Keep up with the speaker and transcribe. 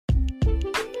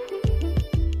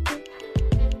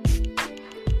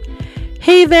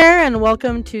Hey there, and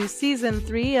welcome to Season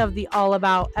 3 of the All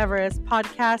About Everest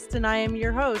podcast, and I am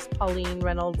your host, Pauline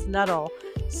Reynolds Nuttall.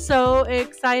 So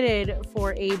excited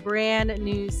for a brand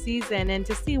new season and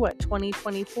to see what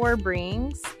 2024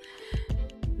 brings.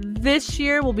 This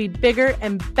year will be bigger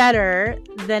and better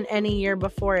than any year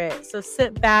before it, so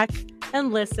sit back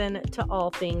and listen to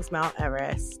all things Mount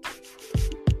Everest.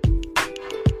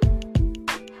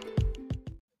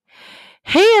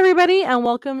 Hey everybody, and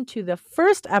welcome to the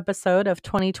first episode of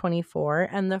 2024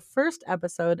 and the first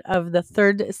episode of the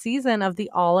third season of the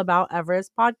All About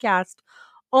Everest podcast.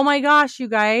 Oh my gosh, you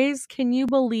guys, can you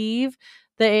believe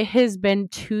that it has been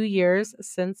 2 years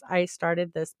since I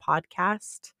started this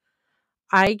podcast?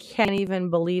 I can't even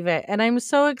believe it. And I'm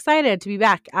so excited to be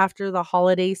back after the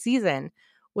holiday season,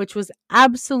 which was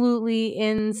absolutely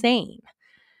insane.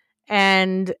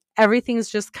 And everything's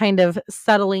just kind of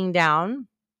settling down.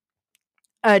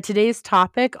 Today's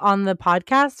topic on the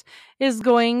podcast is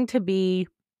going to be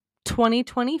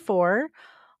 2024.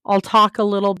 I'll talk a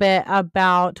little bit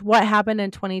about what happened in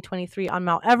 2023 on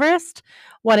Mount Everest,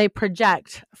 what I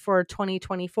project for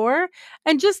 2024,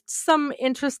 and just some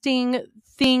interesting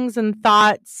things and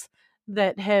thoughts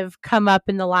that have come up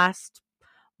in the last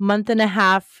month and a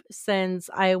half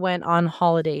since I went on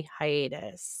holiday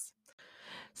hiatus.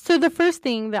 So, the first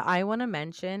thing that I want to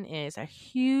mention is a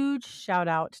huge shout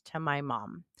out to my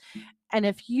mom. And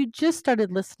if you just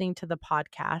started listening to the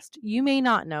podcast, you may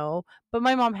not know, but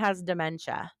my mom has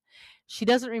dementia. She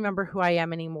doesn't remember who I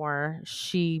am anymore.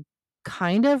 She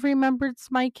kind of remembers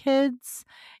my kids.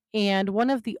 And one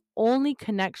of the only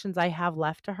connections I have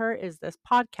left to her is this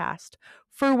podcast.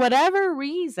 For whatever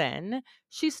reason,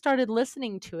 she started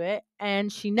listening to it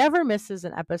and she never misses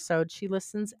an episode. She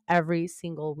listens every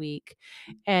single week.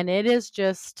 And it is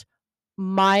just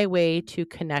my way to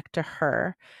connect to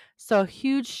her. So,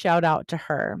 huge shout out to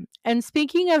her. And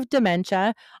speaking of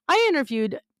dementia, I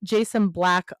interviewed Jason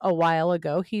Black a while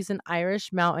ago. He's an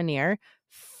Irish mountaineer,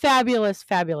 fabulous,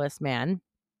 fabulous man.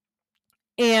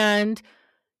 And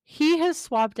he has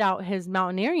swapped out his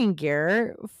mountaineering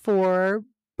gear for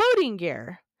boating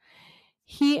gear.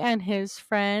 He and his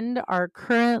friend are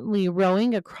currently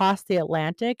rowing across the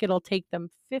Atlantic. It'll take them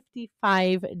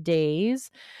 55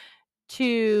 days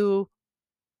to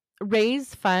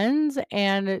raise funds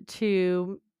and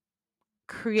to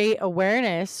create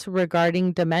awareness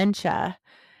regarding dementia.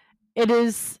 It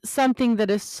is something that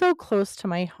is so close to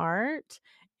my heart,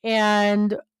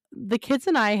 and the kids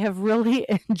and I have really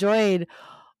enjoyed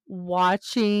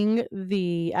watching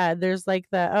there's like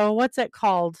what's it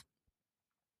called?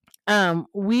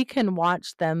 We can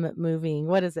watch them moving.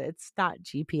 What is it? It's not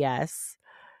GPS.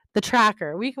 The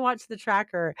tracker. We can watch the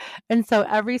tracker. And so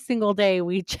every single day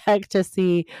we check to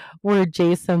see where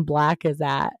Jason Black is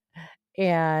at.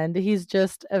 And he's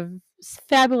just a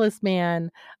fabulous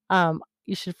man.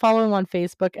 You should follow him on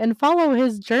Facebook and follow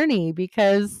his journey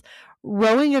because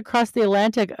rowing across the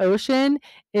Atlantic Ocean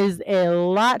is a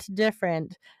lot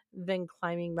different than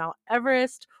climbing Mount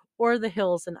Everest or the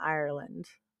hills in Ireland.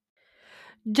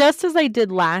 Just as I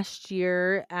did last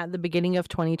year at the beginning of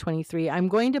 2023, I'm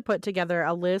going to put together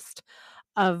a list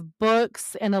of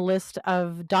books and a list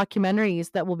of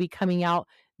documentaries that will be coming out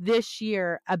this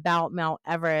year about Mount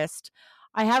Everest.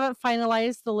 I haven't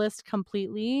finalized the list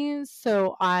completely,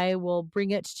 so I will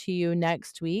bring it to you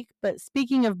next week. But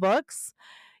speaking of books,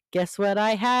 guess what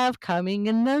I have coming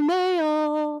in the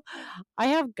mail? I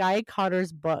have Guy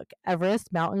Cotter's book,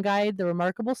 Everest Mountain Guide, The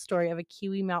Remarkable Story of a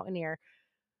Kiwi Mountaineer.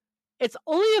 It's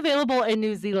only available in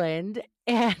New Zealand,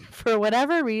 and for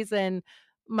whatever reason,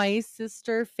 my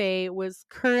sister Faye was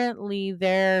currently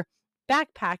there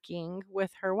backpacking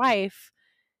with her wife,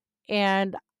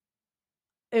 and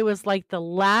it was like the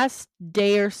last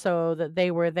day or so that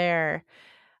they were there,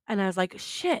 and I was like,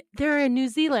 "Shit, they're in New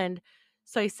Zealand."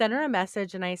 So I sent her a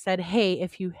message and I said, "Hey,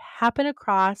 if you happen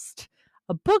across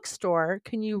a bookstore,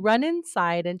 can you run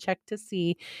inside and check to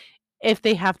see if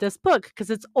they have this book because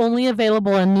it's only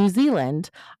available in New Zealand."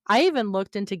 I even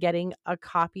looked into getting a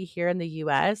copy here in the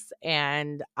US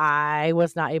and I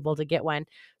was not able to get one.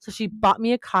 So she bought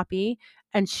me a copy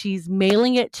and she's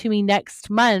mailing it to me next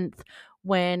month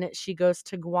when she goes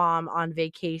to Guam on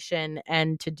vacation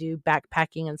and to do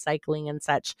backpacking and cycling and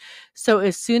such. So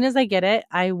as soon as I get it,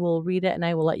 I will read it and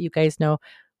I will let you guys know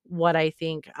what I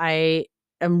think. I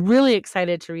am really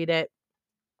excited to read it.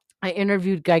 I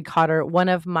interviewed Guy Cotter, one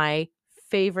of my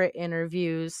favorite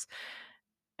interviews,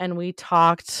 and we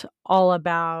talked all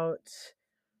about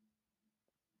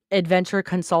adventure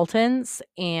consultants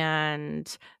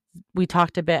and we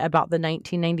talked a bit about the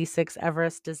 1996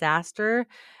 Everest disaster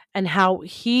and how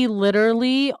he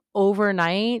literally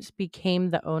overnight became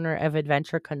the owner of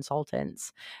Adventure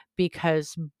Consultants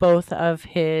because both of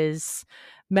his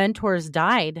mentors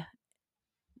died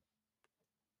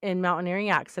in mountaineering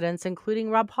accidents, including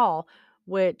Rob Hall,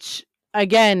 which,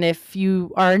 again, if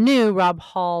you are new, Rob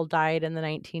Hall died in the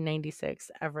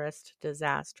 1996 Everest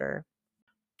disaster.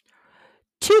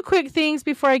 Two quick things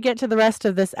before I get to the rest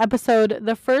of this episode.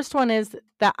 The first one is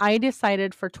that I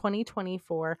decided for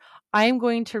 2024, I am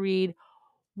going to read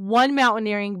one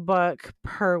mountaineering book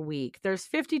per week. There's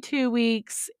 52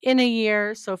 weeks in a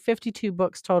year, so 52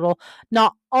 books total.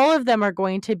 Not all of them are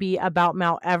going to be about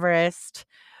Mount Everest.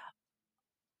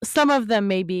 Some of them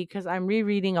may be because I'm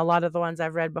rereading a lot of the ones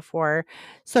I've read before.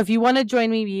 So if you want to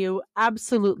join me, you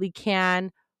absolutely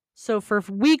can. So for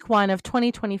week 1 of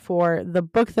 2024, the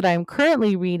book that I'm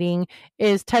currently reading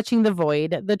is Touching the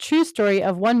Void, the true story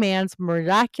of one man's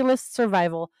miraculous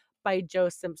survival by Joe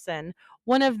Simpson.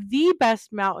 One of the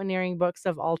best mountaineering books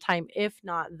of all time, if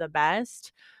not the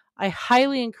best. I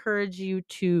highly encourage you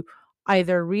to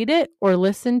either read it or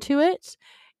listen to it.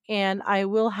 And I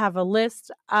will have a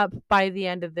list up by the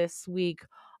end of this week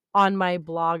on my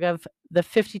blog of the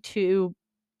 52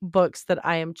 books that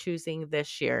I am choosing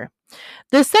this year.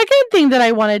 The second thing that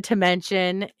I wanted to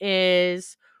mention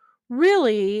is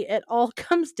really it all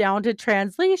comes down to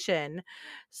translation.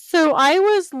 So I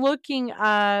was looking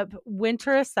up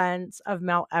winter ascents of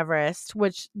Mount Everest,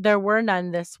 which there were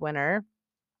none this winter.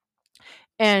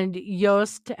 And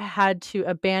Yost had to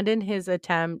abandon his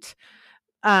attempt.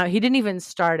 He didn't even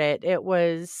start it.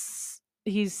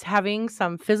 He's having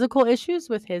some physical issues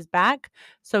with his back,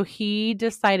 so he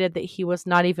decided that he was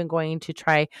not even going to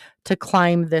try to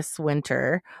climb this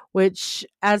winter, which,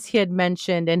 as he had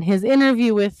mentioned in his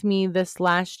interview with me this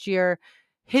last year,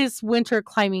 his winter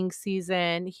climbing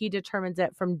season, he determines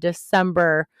it from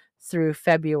December through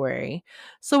February.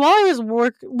 So while I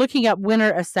was looking up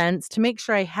winter ascents to make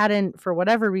sure I hadn't, for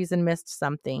whatever reason, missed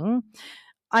something,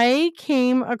 I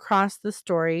came across the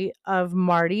story of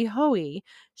Marty Hoey.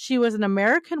 She was an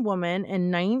American woman in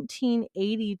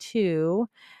 1982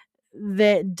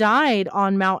 that died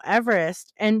on Mount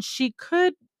Everest, and she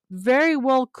could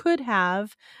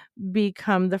have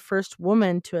become the first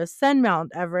woman to ascend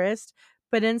Mount Everest,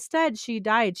 but instead she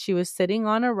died. She was sitting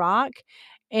on a rock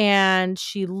and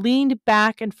she leaned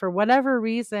back, and for whatever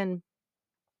reason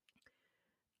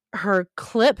her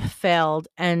clip failed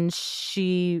and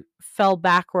she fell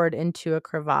backward into a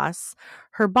crevasse.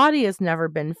 Her body has never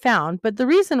been found. But the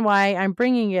reason why I'm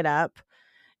bringing it up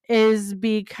is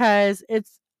because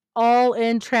it's all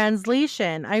in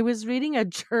translation. I was reading a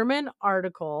German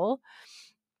article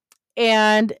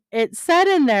and it said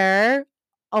in there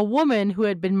a woman who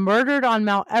had been murdered on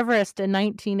Mount Everest in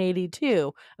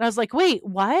 1982. And I was like, wait,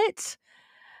 what?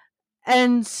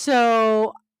 And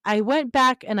so I went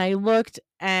back and I looked,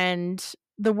 and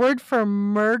the word for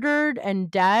murdered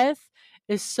and death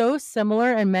is so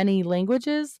similar in many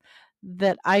languages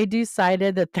that I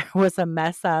decided that there was a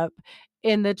mess up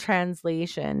in the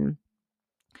translation.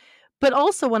 But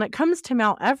also, when it comes to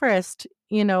Mount Everest,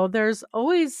 there's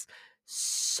always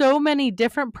so many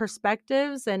different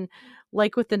perspectives. And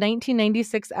like with the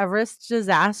 1996 Everest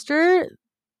disaster,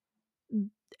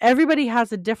 everybody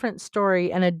has a different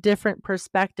story and a different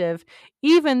perspective,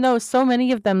 even though so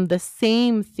many of them, the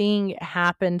same thing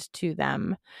happened to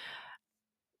them.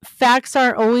 Facts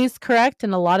aren't always correct,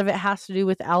 and a lot of it has to do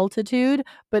with altitude,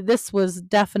 but this was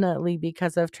definitely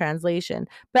because of translation.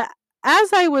 But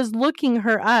as I was looking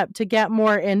her up to get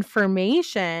more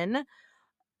information,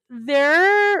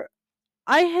 I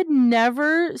had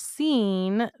never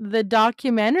seen the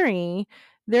documentary.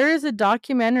 There is a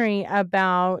documentary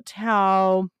about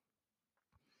how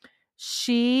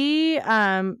she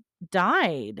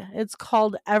died. It's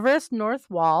called Everest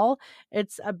North Wall.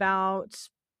 It's about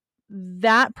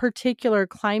that particular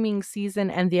climbing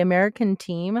season and the American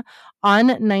team on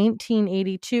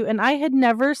 1982. And I had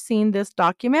never seen this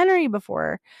documentary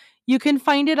before. You can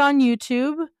find it on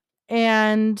YouTube,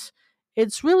 and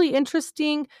it's really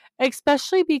interesting,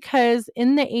 especially because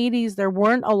in the 80s, there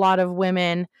weren't a lot of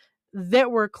women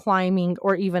that were climbing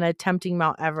or even attempting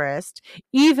Mount Everest.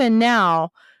 Even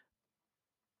now,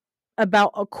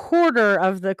 about a quarter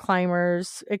of the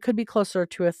climbers, it could be closer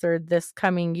to a third this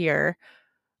coming year,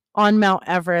 on Mount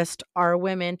Everest are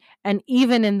women. And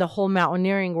even in the whole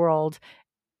mountaineering world,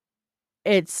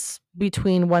 it's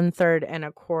between one third and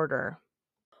a quarter.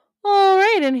 All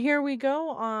right, and here we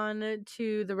go on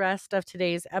to the rest of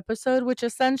today's episode, which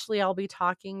essentially I'll be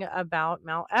talking about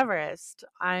Mount Everest.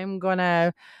 I'm going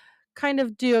to kind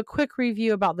of do a quick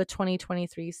review about the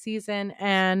 2023 season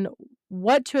and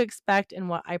what to expect and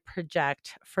what I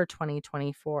project for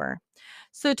 2024.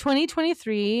 So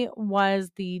 2023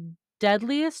 was the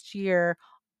deadliest year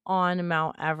on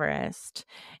Mount Everest.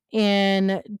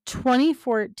 In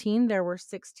 2014, there were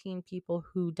 16 people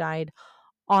who died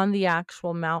on the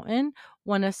actual mountain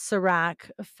when a serac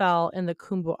fell in the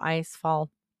Khumbu icefall.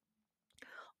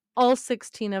 All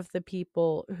 16 of the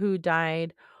people who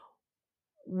died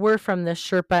were from the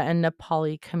Sherpa and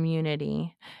Nepali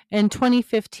community. In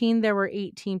 2015, there were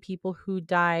 18 people who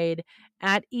died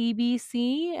at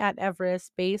EBC, at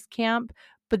Everest Base Camp,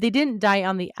 but they didn't die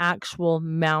on the actual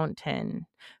mountain.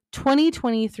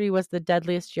 2023 was the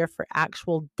deadliest year for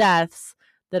actual deaths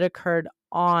that occurred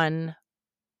on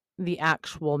the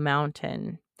actual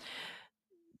mountain.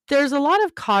 There's a lot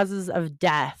of causes of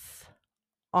death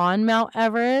on Mount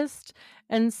Everest,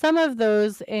 and some of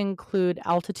those include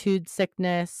altitude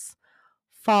sickness,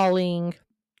 falling,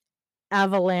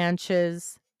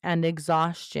 avalanches, and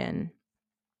exhaustion.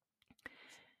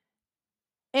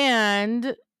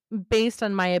 And based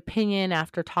on my opinion,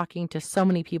 after talking to so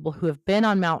many people who have been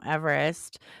on Mount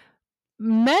Everest,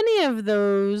 many of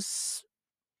those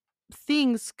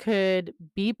things could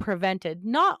be prevented.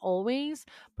 Not always,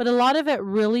 but a lot of it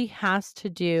really has to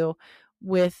do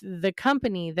with the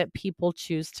company that people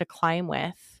choose to climb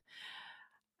with.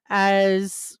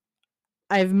 As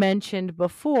I've mentioned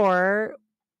before,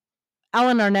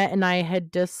 Alan Arnett and I had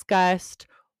discussed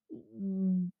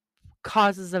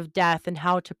causes of death and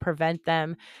how to prevent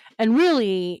them. And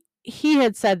really, he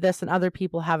had said this, and other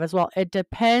people have as well. It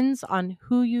depends on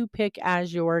who you pick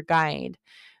as your guide,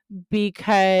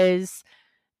 because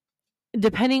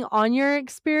depending on your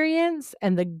experience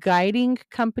and the guiding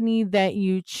company that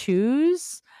you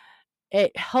choose,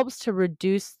 it helps to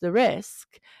reduce the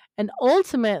risk. And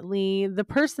ultimately, the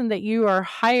person that you are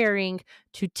hiring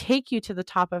to take you to the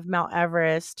top of Mount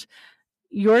Everest,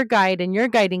 your guide and your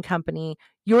guiding company,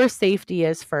 your safety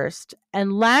is first.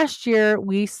 And last year,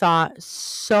 we saw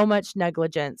so much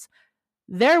negligence.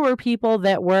 There were people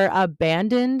that were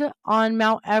abandoned on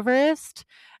Mount Everest.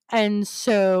 And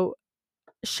so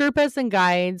Sherpas and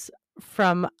guides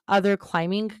from other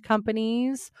climbing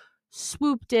companies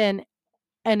swooped in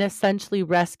and essentially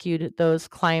rescued those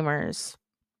climbers.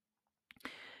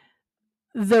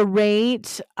 The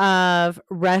rate of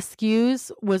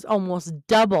rescues was almost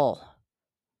double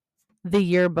the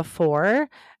year before,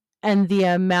 and the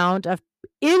amount of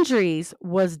injuries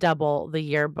was double the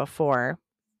year before.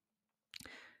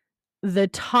 The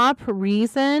top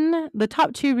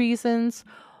two reasons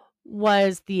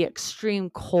was the extreme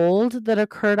cold that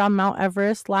occurred on Mount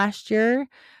Everest last year.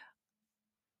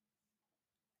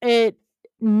 It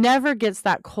never gets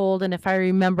that cold, and if I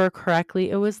remember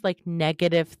correctly, it was like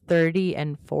 -30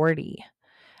 and 40,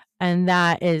 and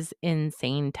that is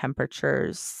insane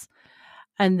temperatures.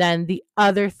 And then the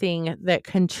other thing that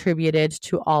contributed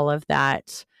to all of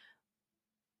that,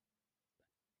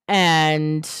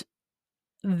 and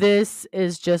this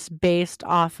is just based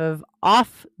off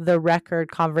the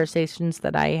record conversations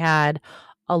that I had,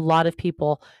 a lot of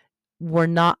people were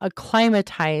not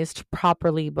acclimatized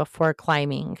properly before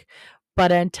climbing.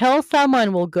 But until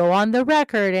someone will go on the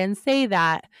record and say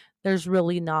that, there's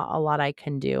really not a lot I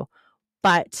can do.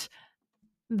 But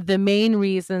the main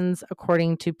reasons,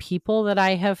 according to people that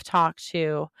I have talked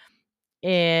to,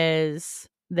 is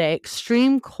the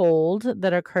extreme cold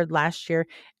that occurred last year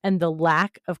and the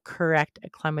lack of correct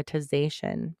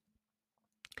acclimatization.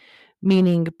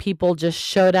 Meaning people just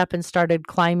showed up and started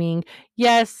climbing.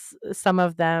 Yes, some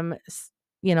of them,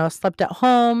 slept at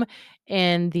home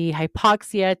in the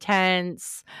hypoxia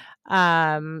tents.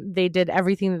 They did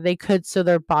everything that they could so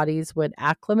their bodies would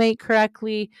acclimate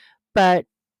correctly. But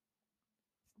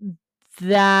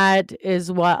that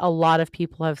is what a lot of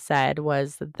people have said,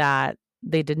 was that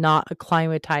they did not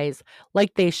acclimatize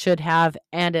like they should have,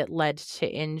 and it led to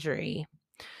injury.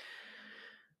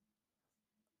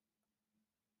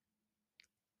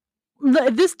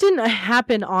 This didn't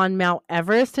happen on Mount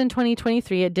Everest in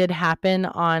 2023. It did happen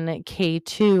on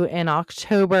K2 in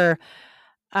October.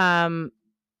 A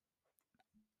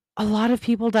lot of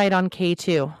people died on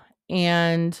K2,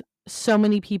 and so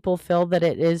many people feel that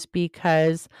it is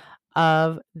because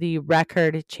of the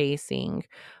record chasing.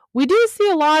 We do see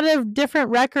a lot of different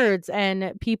records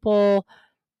and people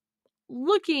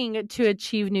looking to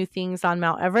achieve new things on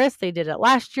Mount Everest. They did it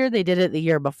last year, they did it the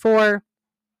year before.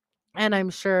 And I'm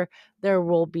sure there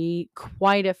will be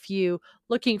quite a few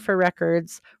looking for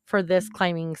records for this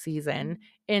climbing season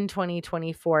in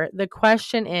 2024. The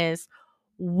question is,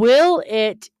 will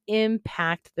it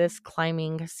impact this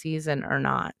climbing season or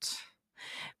not?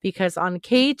 Because on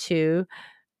K2,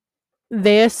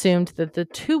 they assumed that the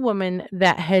two women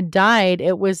that had died,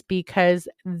 it was because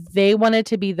they wanted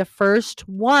to be the first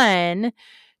one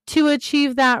to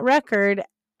achieve that record.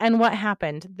 And what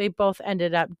happened? They both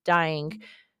ended up dying.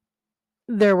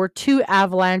 There were two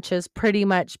avalanches pretty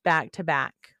much back to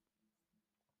back.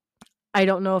 I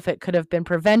don't know if it could have been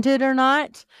prevented or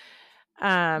not.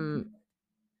 But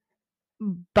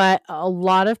a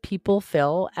lot of people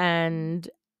feel, and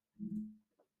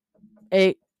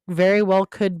it very well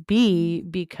could be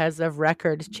because of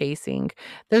record chasing.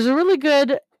 There's a really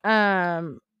good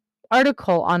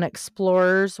article on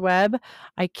Explorer's Web.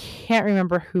 I can't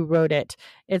remember who wrote it.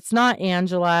 It's not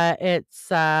Angela.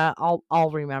 It's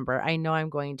I'll remember. I know I'm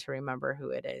going to remember who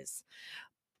it is.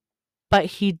 But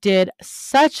he did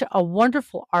such a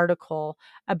wonderful article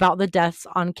about the deaths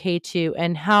on K2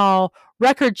 and how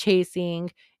record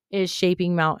chasing is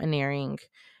shaping mountaineering.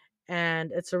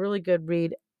 And it's a really good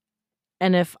read.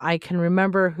 And if I can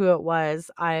remember who it was,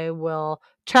 I will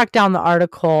track down the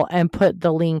article and put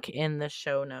the link in the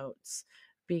show notes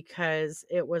because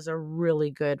it was a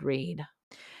really good read.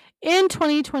 In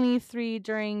 2023,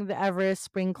 during the Everest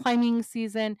spring climbing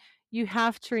season, you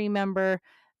have to remember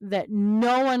that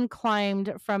no one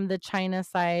climbed from the China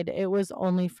side. It was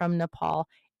only from Nepal.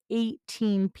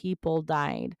 18 people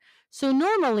died. So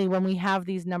normally when we have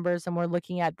these numbers and we're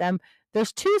looking at them,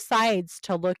 there's two sides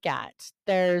to look at.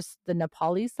 There's the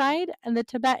Nepali side and the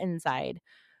Tibetan side.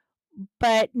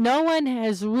 But no one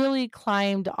has really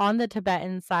climbed on the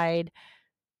Tibetan side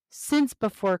since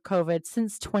before COVID,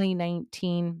 since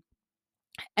 2019,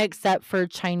 except for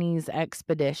Chinese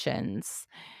expeditions.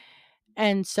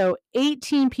 And so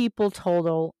 18 people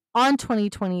total on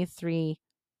 2023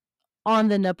 on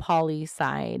the Nepali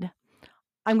side.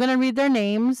 I'm going to read their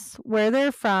names, where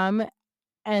they're from,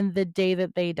 and the day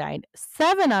that they died.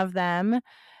 7 of them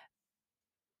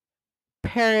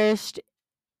perished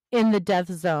in the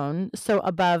death zone, so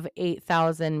above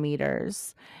 8,000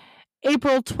 meters.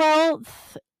 April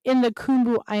 12th, in the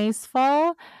Khumbu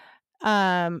icefall,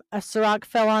 a serac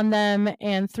fell on them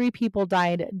and 3 people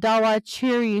died. Dawa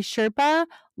Chiri Sherpa,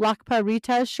 Lakpa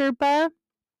Rita Sherpa,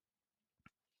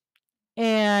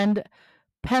 and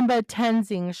Pemba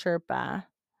Tenzing Sherpa,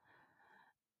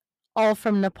 all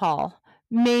from Nepal.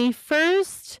 May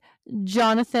 1st,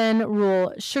 Jonathan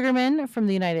Rule Sugarman from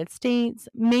the United States.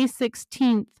 May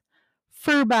 16th,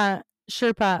 Furba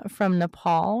Sherpa from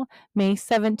Nepal. May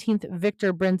 17th,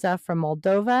 Victor Brinza from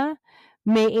Moldova.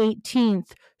 May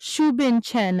 18th, Shubin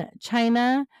Chen,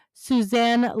 China.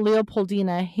 Suzanne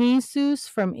Leopoldina Jesus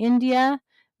from India.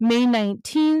 May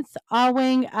 19th,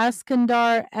 Awang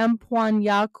Askandar Ampuan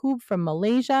Yakub from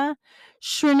Malaysia.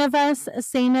 Srinivas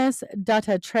Sanas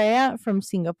Dattatreya from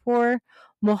Singapore.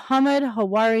 Muhammad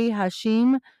Hawari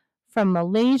Hashim from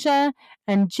Malaysia,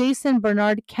 and Jason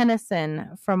Bernard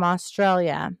Kennison from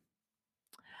Australia.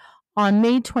 On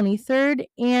May 23rd,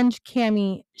 Ange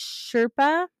Kami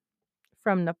Sherpa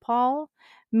from Nepal.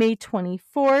 May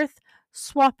 24th,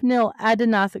 Swapnil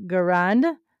Adinath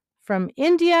Garand from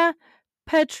India.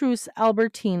 Petrus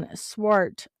Albertine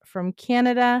Swart from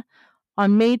Canada.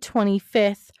 On May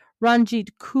 25th,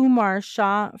 Ranjit Kumar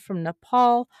Shah from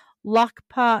Nepal.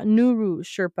 Lakpa Nuru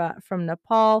Sherpa from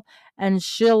Nepal, and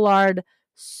Shilard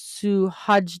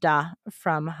Suhajda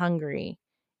from Hungary.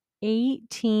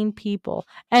 18 people.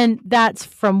 And that's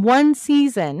from one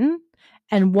season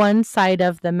and one side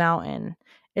of the mountain.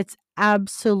 It's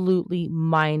absolutely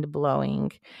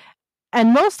mind-blowing.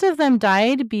 And most of them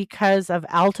died because of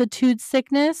altitude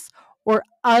sickness or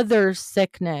other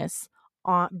sickness,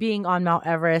 being on Mount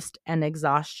Everest, and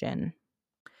exhaustion.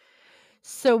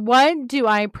 So what do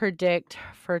I predict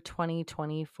for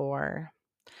 2024?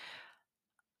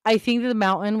 I think the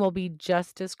mountain will be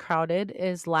just as crowded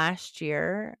as last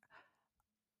year.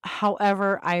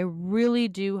 However, I really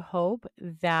do hope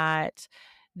that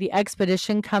the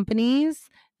expedition companies,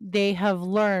 they have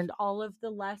learned all of the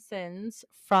lessons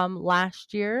from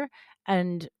last year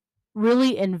and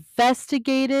really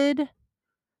investigated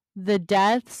the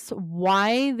deaths,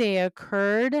 why they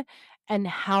occurred, and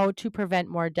how to prevent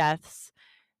more deaths.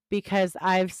 Because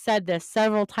I've said this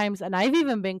several times and I've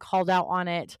even been called out on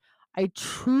it. I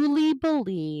truly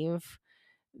believe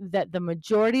that the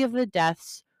majority of the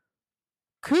deaths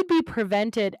could be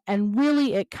prevented, and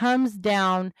really it comes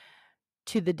down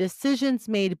to the decisions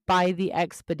made by the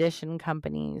expedition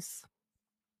companies.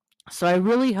 So I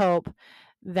really hope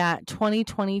that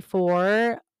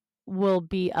 2024 will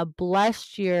be a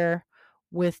blessed year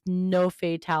with no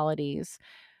fatalities.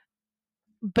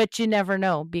 But you never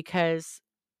know, because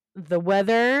the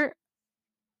weather,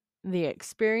 the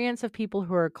experience of people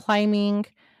who are climbing,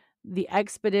 the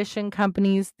expedition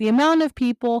companies, the amount of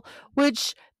people,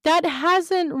 which that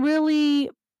hasn't really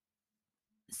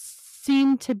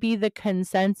seemed to be the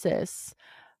consensus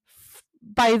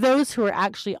by those who are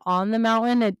actually on the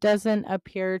mountain. It doesn't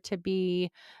appear to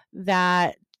be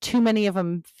that too many of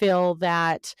them feel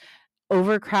that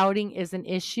overcrowding is an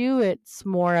issue. It's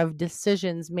more of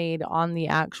decisions made on the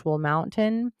actual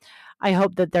mountain. I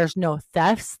hope that there's no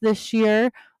thefts this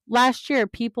year. Last year,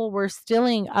 people were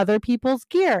stealing other people's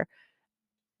gear.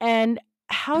 And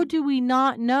how do we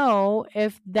not know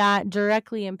if that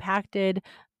directly impacted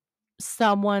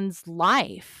someone's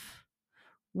life?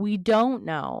 We don't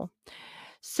know.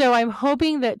 So I'm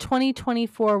hoping that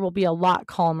 2024 will be a lot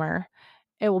calmer.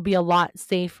 It will be a lot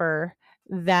safer,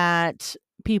 that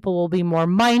people will be more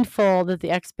mindful, that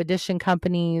the expedition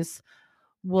companies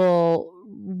will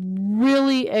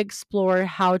really explore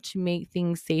how to make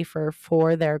things safer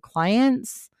for their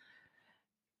clients,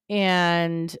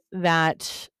 and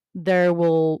that there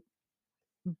will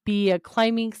be a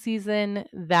climbing season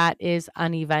that is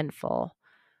uneventful.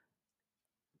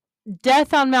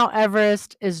 Death on Mount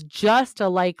Everest is just a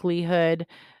likelihood.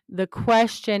 The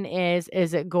question is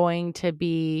it going to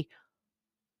be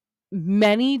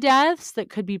many deaths that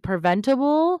could be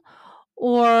preventable,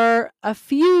 or a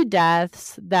few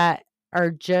deaths that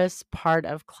are just part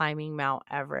of climbing Mount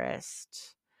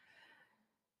Everest?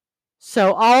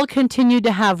 So I'll continue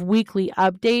to have weekly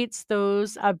updates.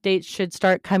 Those updates should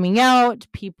start coming out,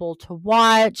 people to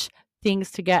watch,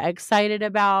 things to get excited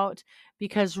about,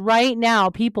 because right now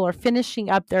people are finishing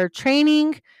up their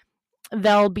training.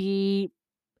 They'll be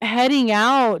heading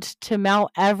out to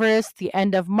Mount Everest the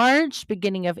end of March,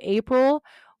 beginning of April.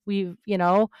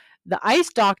 The ice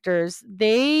doctors,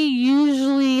 they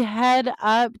usually head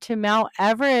up to Mount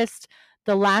Everest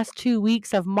the last 2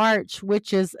 weeks of March,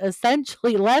 which is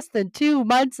essentially less than 2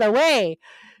 months away.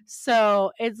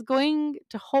 So it's going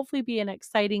to hopefully be an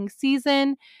exciting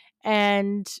season.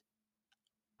 And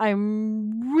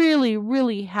I'm really,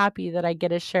 really happy that I get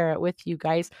to share it with you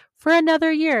guys for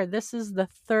another year. This is the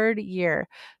third year.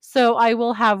 So I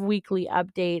will have weekly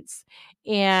updates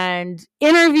and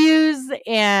interviews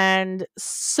and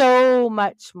so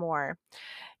much more.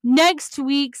 Next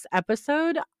week's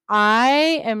episode,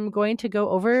 I am going to go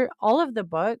over all of the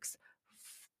books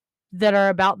that are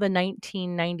about the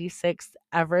 1996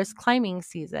 Everest climbing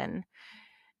season.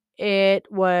 It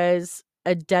was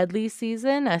a deadly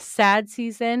season, a sad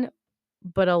season,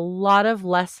 but a lot of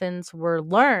lessons were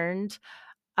learned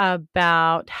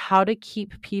about how to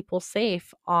keep people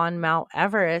safe on Mount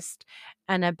Everest,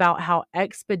 and about how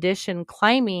expedition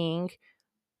climbing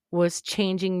was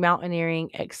changing mountaineering,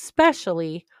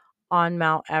 especially on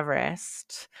Mount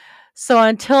Everest. So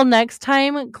until next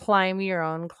time, climb your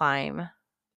own climb.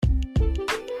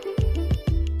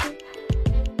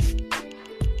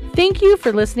 Thank you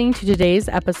for listening to today's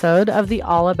episode of the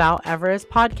All About Everest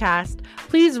podcast.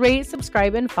 Please rate,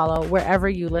 subscribe, and follow wherever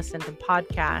you listen to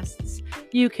podcasts.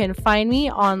 You can find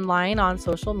me online on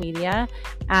social media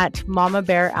at Mama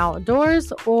Bear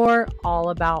Outdoors or All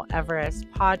About Everest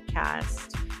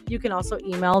podcast. You can also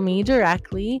email me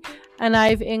directly, and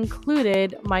I've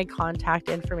included my contact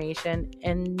information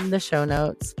in the show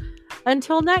notes.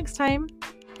 Until next time.